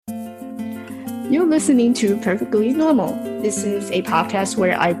You're listening to Perfectly Normal. This is a podcast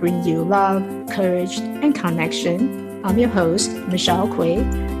where I bring you love, courage, and connection. I'm your host, Michelle Quay.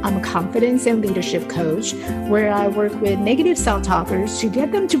 I'm a confidence and leadership coach where I work with negative self-talkers to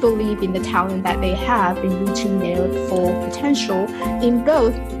get them to believe in the talent that they have in reaching their full potential in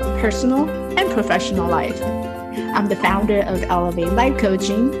both personal and professional life. I'm the founder of Elevate Life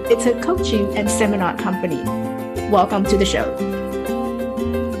Coaching. It's a coaching and seminar company. Welcome to the show.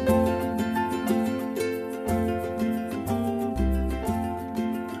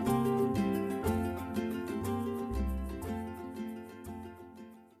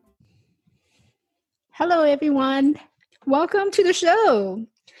 Hello, everyone. Welcome to the show.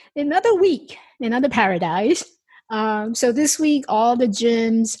 Another week, another paradise. So this week, all the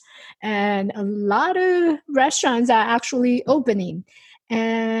gyms and a lot of restaurants are actually opening.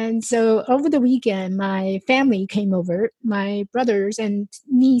 And so over the weekend, my family came over, my brothers and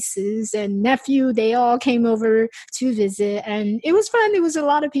nieces and nephew, they all came over to visit. And it was fun. There was a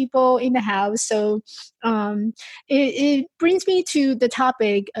lot of people in the house. So it brings me to the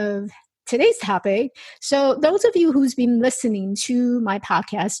topic of today's topic. So those of you who's been listening to my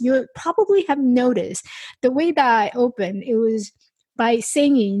podcast, you probably have noticed the way that I opened, it was by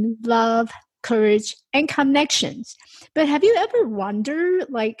singing love, courage, and connections. But have you ever wondered,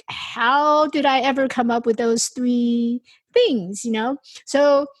 like, how did I ever come up with those three things,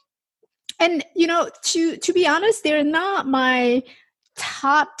 So, and, to be honest, they're not my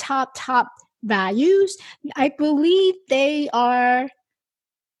top values. I believe they are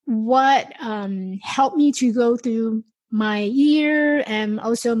what helped me to go through my year and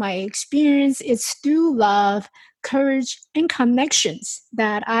also my experience. It's through love, courage, and connections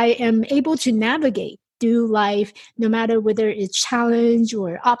that I am able to navigate through life, no matter whether it's challenge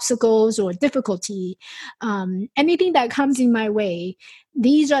or obstacles or difficulty, anything that comes in my way.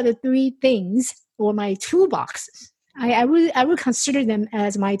 These are the three things or my toolboxes. I would consider them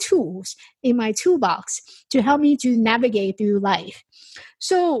as my tools in my toolbox to help me to navigate through life.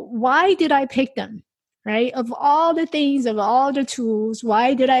 So why did I pick them, right? Of all the things, of all the tools,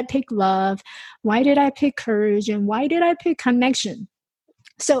 why did I pick love? Why did I pick courage? And why did I pick connection?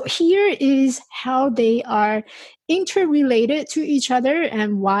 So here is how they are interrelated to each other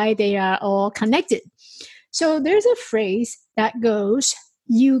and why they are all connected. So there's a phrase that goes,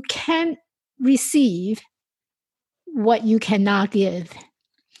 you can't receive what you cannot give.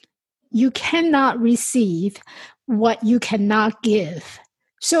 You cannot receive what you cannot give.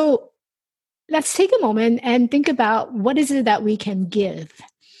 So let's take a moment and think about what is it that we can give.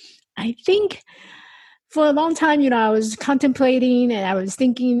 I think for a long time, I was contemplating and I was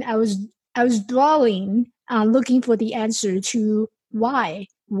thinking, I was dwelling on looking for the answer to why.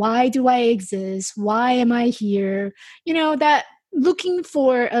 Why do I exist? Why am I here? That looking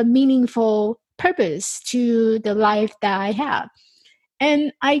for a meaningful purpose to the life that I have.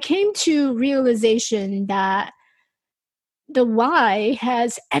 And I came to realization that the why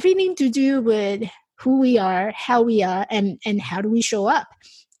has everything to do with who we are, how we are, and how do we show up.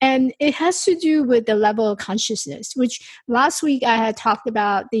 And it has to do with the level of consciousness, which last week I had talked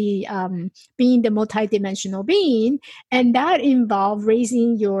about the being the multidimensional being, and that involved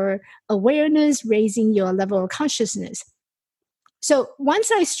raising your awareness, raising your level of consciousness. So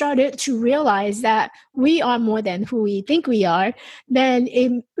once I started to realize that we are more than who we think we are, then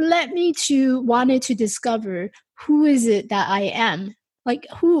it led me to wanted to discover who is it that I am? Like,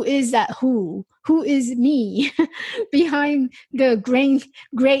 who is that who? Who is me behind the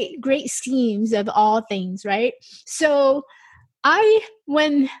great schemes of all things, right? So I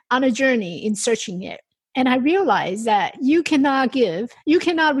went on a journey in searching it. And I realized that you cannot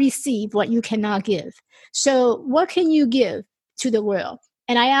receive what you cannot give. So what can you give to the world?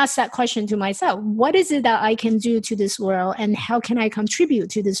 And I asked that question to myself, what is it that I can do to this world and how can I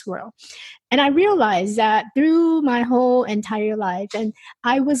contribute to this world? And I realized that through my whole entire life, and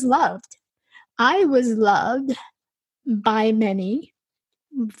I was loved. I was loved by many,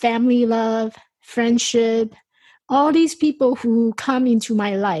 family love, friendship, all these people who come into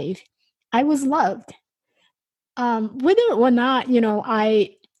my life. I was loved. Whether or not,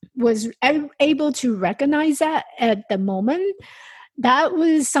 I was able to recognize that at the moment, that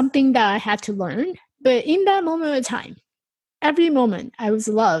was something that I had to learn. But in that moment of time, every moment I was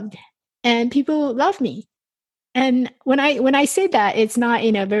loved and people loved me. And when I say that, it's not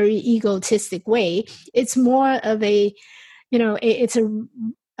in a very egotistic way. It's more of a, it's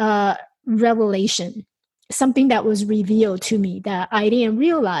a revelation, something that was revealed to me that I didn't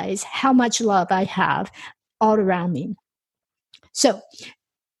realize how much love I have all around me. So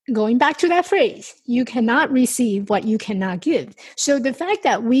going back to that phrase, you cannot receive what you cannot give. So the fact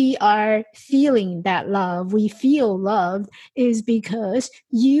that we are feeling that love, we feel loved, is because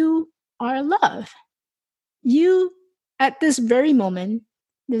you are love. You, at this very moment,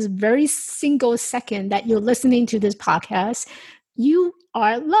 this very single second that you're listening to this podcast, you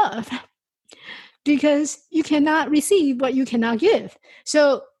are love because you cannot receive what you cannot give.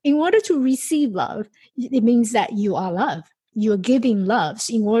 So in order to receive love, it means that you are love. You're giving love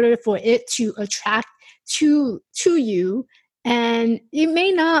in order for it to attract to you. And it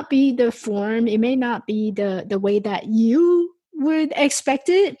may not be the form, it may not be the way that you would expect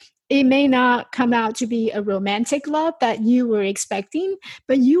it. It may not come out to be a romantic love that you were expecting,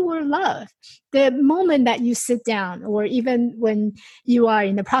 but you were loved. The moment that you sit down, or even when you are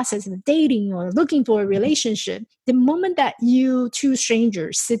in the process of dating or looking for a relationship, the moment that you two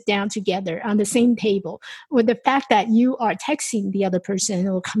strangers sit down together on the same table, or the fact that you are texting the other person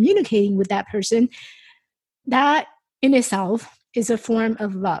or communicating with that person, that in itself is a form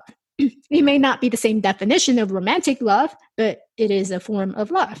of love. It may not be the same definition of romantic love, but it is a form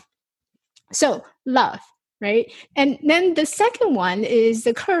of love. So love, right? And then the second one is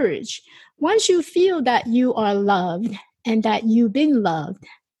the courage. Once you feel that you are loved and that you've been loved,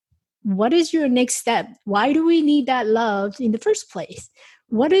 what is your next step? Why do we need that love in the first place?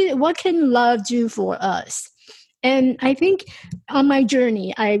 What can love do for us? And I think on my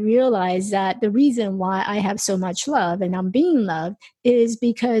journey, I realized that the reason why I have so much love and I'm being loved is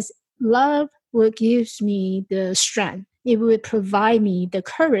because love will give me the strength. It would provide me the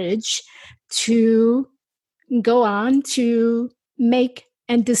courage to go on to make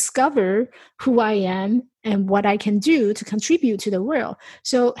and discover who I am and what I can do to contribute to the world.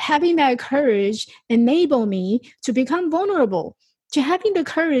 So having that courage enable me to become vulnerable, to having the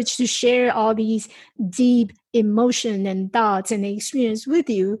courage to share all these deep emotion and thoughts and experience with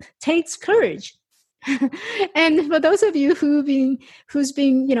you takes courage. And for those of you who's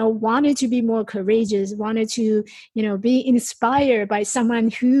been wanted to be more courageous, wanted to be inspired by someone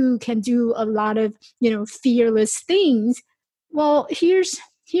who can do a lot of fearless things, well, here's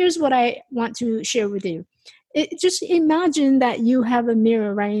what I want to share with you. Just imagine that you have a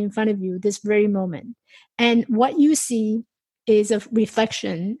mirror right in front of you this very moment, and what you see is a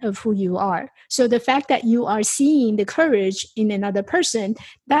reflection of who you are. So the fact that you are seeing the courage in another person,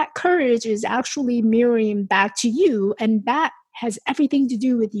 that courage is actually mirroring back to you, and that has everything to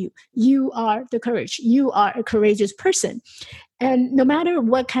do with you. You are the courage. You are a courageous person. And no matter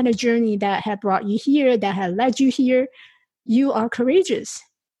what kind of journey that had brought you here, that had led you here, you are courageous.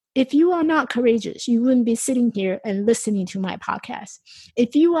 If you are not courageous, you wouldn't be sitting here and listening to my podcast.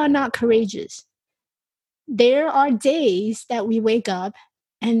 If you are not courageous, there are days that we wake up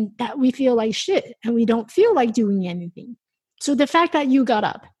and that we feel like shit and we don't feel like doing anything. So the fact that you got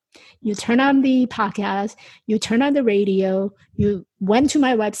up, you turn on the podcast, you turn on the radio, you went to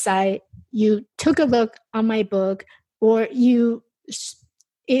my website, you took a look on my book, or it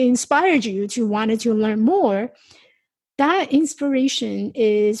inspired you to wanted to learn more, that inspiration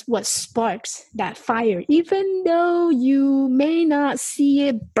is what sparks that fire. Even though you may not see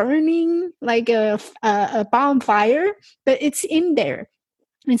it burning like a bonfire, but it's in there.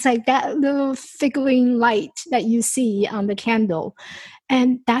 It's like that little flickering light that you see on the candle.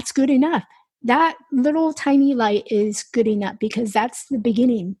 And that's good enough. That little tiny light is good enough because that's the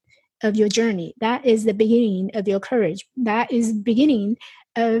beginning of your journey. That is the beginning of your courage. That is the beginning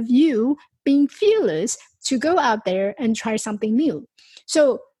of you being fearless to go out there and try something new.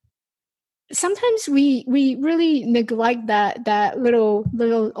 So sometimes we really neglect that little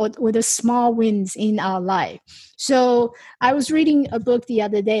or the small wins in our life. So I was reading a book the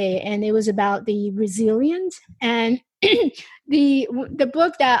other day, and it was about the resilience. And the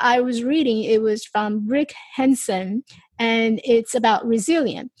book that I was reading, it was from Rick Hanson, and it's about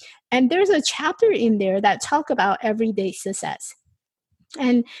resilience. And there's a chapter in there that talk about everyday success.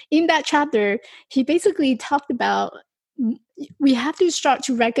 And in that chapter, he basically talked about we have to start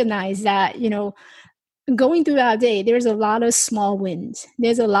to recognize that, going through our day, there's a lot of small wins.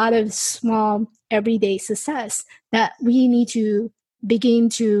 There's a lot of small everyday success that we need to begin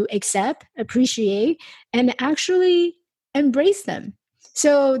to accept, appreciate, and actually embrace them.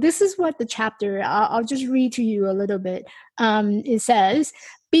 So this is what the chapter, I'll just read to you a little bit. It says,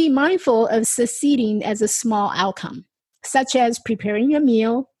 be mindful of succeeding as a small outcome, such as preparing a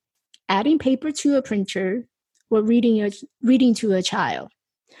meal, adding paper to a printer, or reading to a child.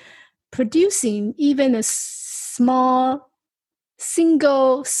 Producing even a single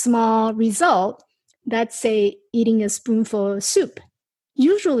small result, let's say eating a spoonful of soup,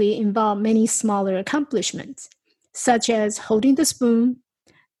 usually involve many smaller accomplishments, such as holding the spoon,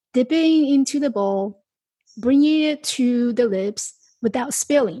 dipping into the bowl, bringing it to the lips without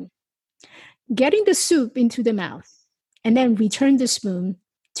spilling, getting the soup into the mouth, and then return the spoon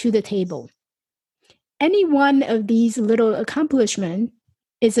to the table. Any one of these little accomplishments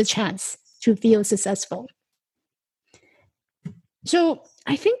is a chance to feel successful. So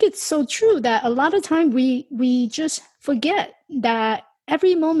I think it's so true that a lot of time we just forget that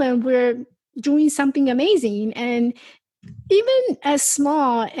every moment we're doing something amazing, and even as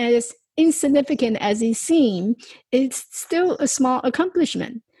small as insignificant as it seems, it's still a small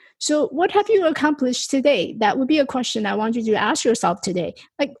accomplishment. So what have you accomplished today? That would be a question I want you to ask yourself today.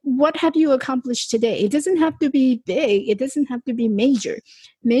 Like, what have you accomplished today? It doesn't have to be big. It doesn't have to be major.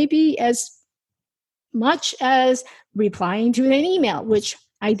 Maybe as much as replying to an email, which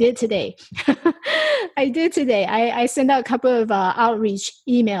I did today. I sent out a couple of outreach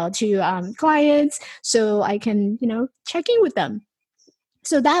email to clients so I can, check in with them.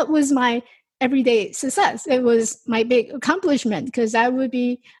 So that was my everyday success. It was my big accomplishment because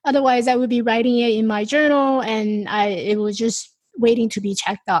otherwise I would be writing it in my journal and it was just waiting to be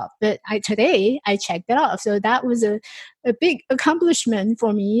checked off. But today I checked it off. So that was a big accomplishment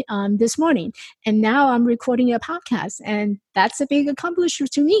for me this morning. And now I'm recording a podcast, and that's a big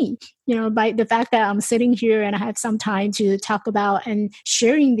accomplishment to me. By the fact that I'm sitting here and I have some time to talk about and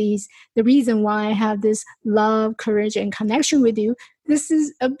sharing the reason why I have this love, courage, and connection with you. This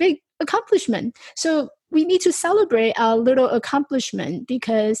is a big accomplishment. So we need to celebrate our little accomplishment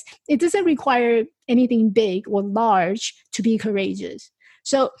because it doesn't require anything big or large to be courageous.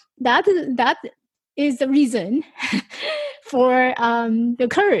 So that is the reason for the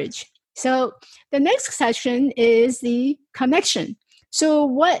courage. So the next section is the connection. So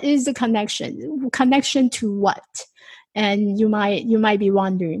what is the connection? Connection to what? And you might be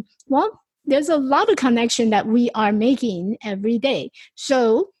wondering, well, there's a lot of connection that we are making every day.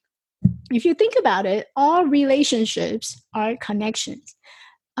 So if you think about it, all relationships are connections.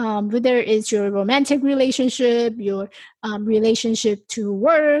 Whether it's your romantic relationship, your relationship to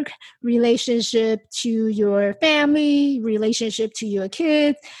work, relationship to your family, relationship to your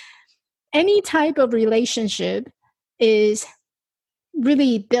kids, any type of relationship is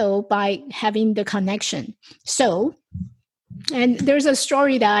really built by having the connection. So, and there's a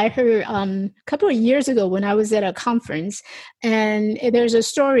story that I heard a couple of years ago when I was at a conference, and there's a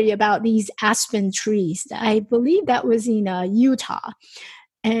story about these aspen trees. I believe that was in Utah.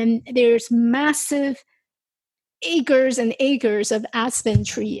 And there's massive acres and acres of aspen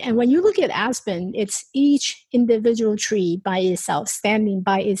tree. And when you look at aspen, it's each individual tree by itself, standing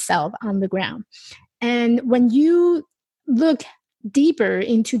by itself on the ground. And when you look deeper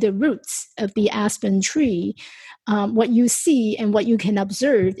into the roots of the aspen tree, what you see and what you can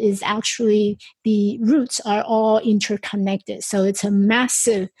observe is actually the roots are all interconnected. So it's a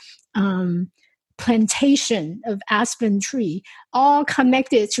massive plantation of aspen tree, all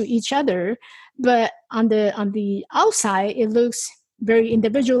connected to each other. But on the outside, it looks very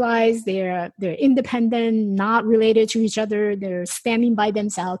individualized. They're independent, not related to each other. They're standing by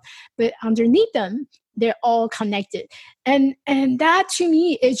themselves. But underneath them, they're all connected. And that to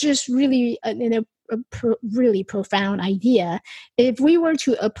me is just really a really profound idea. If we were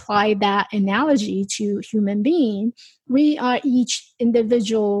to apply that analogy to human being, we are each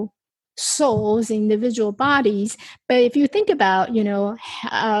individual souls, individual bodies. But if you think about,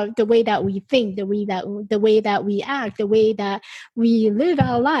 the way that we think, the way that we act, the way that we live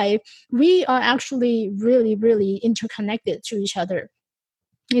our life, we are actually really, really interconnected to each other.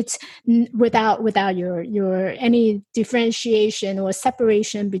 It's without your any differentiation or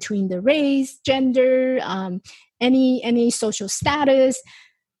separation between the race, gender, any social status,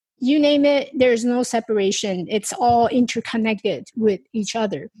 you name it. There's no separation. It's all interconnected with each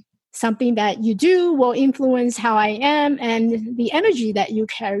other. Something that you do will influence how I am, and the energy that you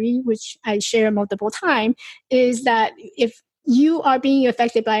carry, which I share multiple times, is that if you are being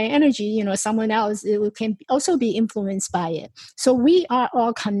affected by energy, someone else can also be influenced by it. So we are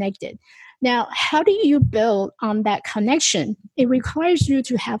all connected. Now, how do you build on that connection? It requires you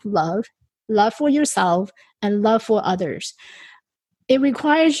to have love for yourself and love for others. It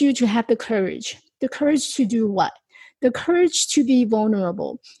requires you to have the courage to do what? The courage to be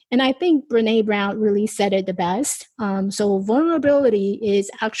vulnerable. And I think Brené Brown really said it the best. So vulnerability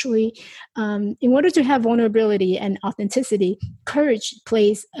is actually, in order to have vulnerability and authenticity, courage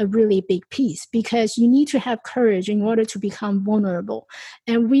plays a really big piece, because you need to have courage in order to become vulnerable.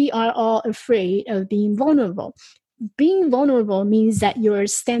 And we are all afraid of being vulnerable. being vulnerable means that you're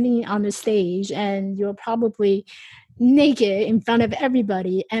standing on the stage and you're probably naked in front of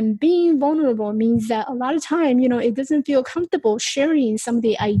everybody. And being vulnerable means that a lot of time, it doesn't feel comfortable sharing some of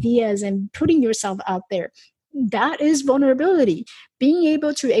the ideas and putting yourself out there. That is vulnerability. Being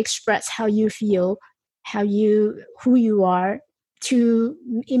able to express how you feel, who you are, to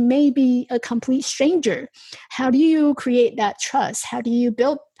it may be a complete stranger. How do you create that trust? How do you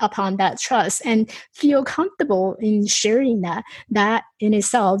build upon that trust and feel comfortable in sharing that? That in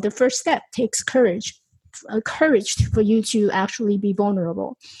itself, the first step takes courage for you to actually be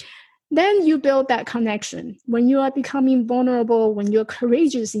vulnerable. Then you build that connection. When you are becoming vulnerable, when you're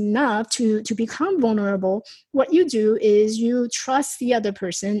courageous enough to become vulnerable, what you do is you trust the other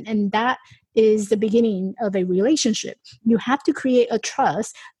person, and that is the beginning of a relationship. You have to create a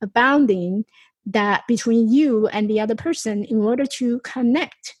trust, a bounding that between you and the other person in order to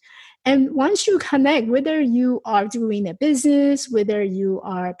connect. And once you connect, whether you are doing a business, whether you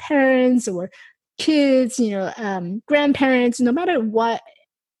are parents or kids, grandparents, no matter what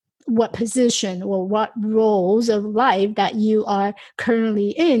position or what roles of life that you are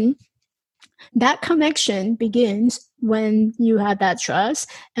currently in, that connection begins when you have that trust.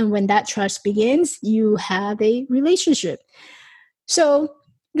 And when that trust begins, you have a relationship. So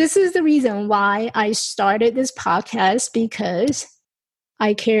this is the reason why I started this podcast, because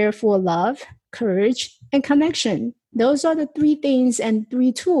I care for love, courage, and connection. Those are the three things and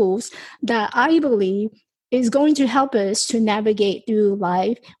three tools that I believe is going to help us to navigate through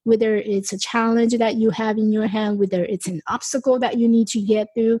life, whether it's a challenge that you have in your hand, whether it's an obstacle that you need to get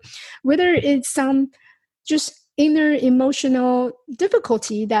through, whether it's some just inner emotional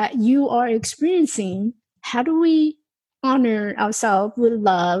difficulty that you are experiencing. How do we honor ourselves with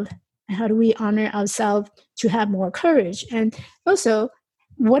love? How do we honor ourselves to have more courage? And also,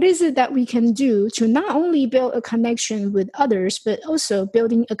 what is it that we can do to not only build a connection with others, but also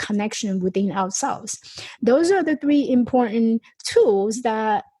building a connection within ourselves? Those are the three important tools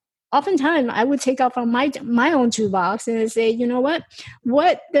that oftentimes I would take out from my own toolbox and say, you know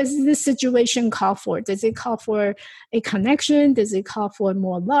what does this situation call for? Does it call for a connection? Does it call for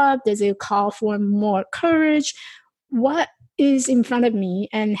more love? Does it call for more courage? What is in front of me,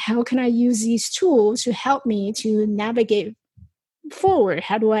 and how can I use these tools to help me to navigate forward?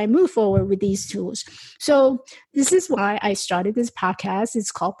 How do I move forward with these tools? So this is why I started this podcast.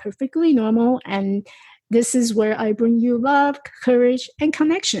 It's called Perfectly Normal. And this is where I bring you love, courage, and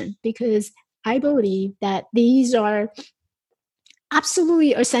connection, because I believe that these are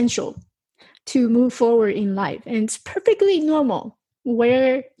absolutely essential to move forward in life. And it's perfectly normal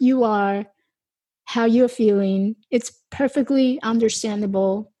where you are, how you're feeling. It's perfectly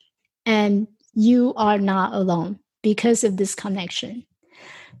understandable. And you are not alone because of this connection.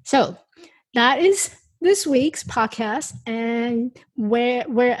 So that is this week's podcast. And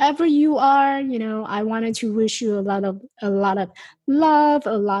wherever you are, I wanted to wish you a lot of love,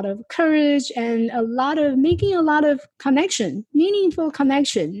 a lot of courage, and making a lot of connection, meaningful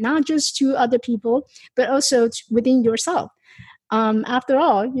connection, not just to other people, but also within yourself. After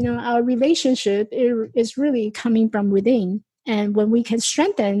all, our relationship is really coming from within. And when we can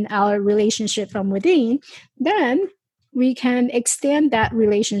strengthen our relationship from within, then we can extend that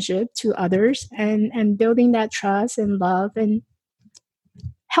relationship to others and building that trust and love and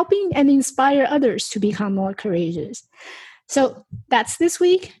helping and inspire others to become more courageous. So that's this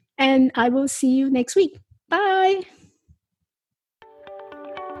week, and I will see you next week. Bye.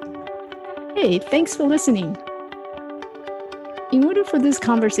 Hey, thanks for listening. In order for this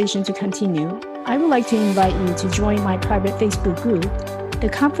conversation to continue, I would like to invite you to join my private Facebook group, The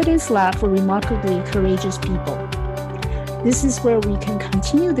Confidence Lab for Remarkably Courageous People. This is where we can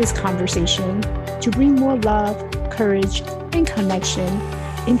continue this conversation to bring more love, courage, and connection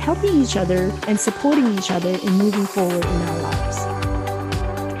in helping each other and supporting each other in moving forward in our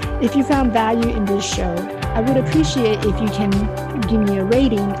lives. If you found value in this show, I would appreciate if you can give me a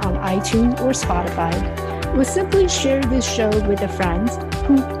rating on iTunes or Spotify, or simply share this show with a friend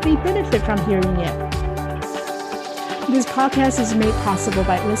who may benefit from hearing it. This podcast is made possible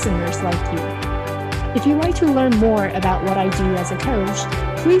by listeners like you. If you'd like to learn more about what I do as a coach,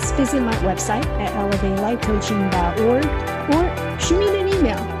 please visit my website at elevatelifecoaching.org or shoot me an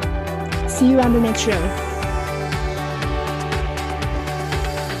email. See you on the next show.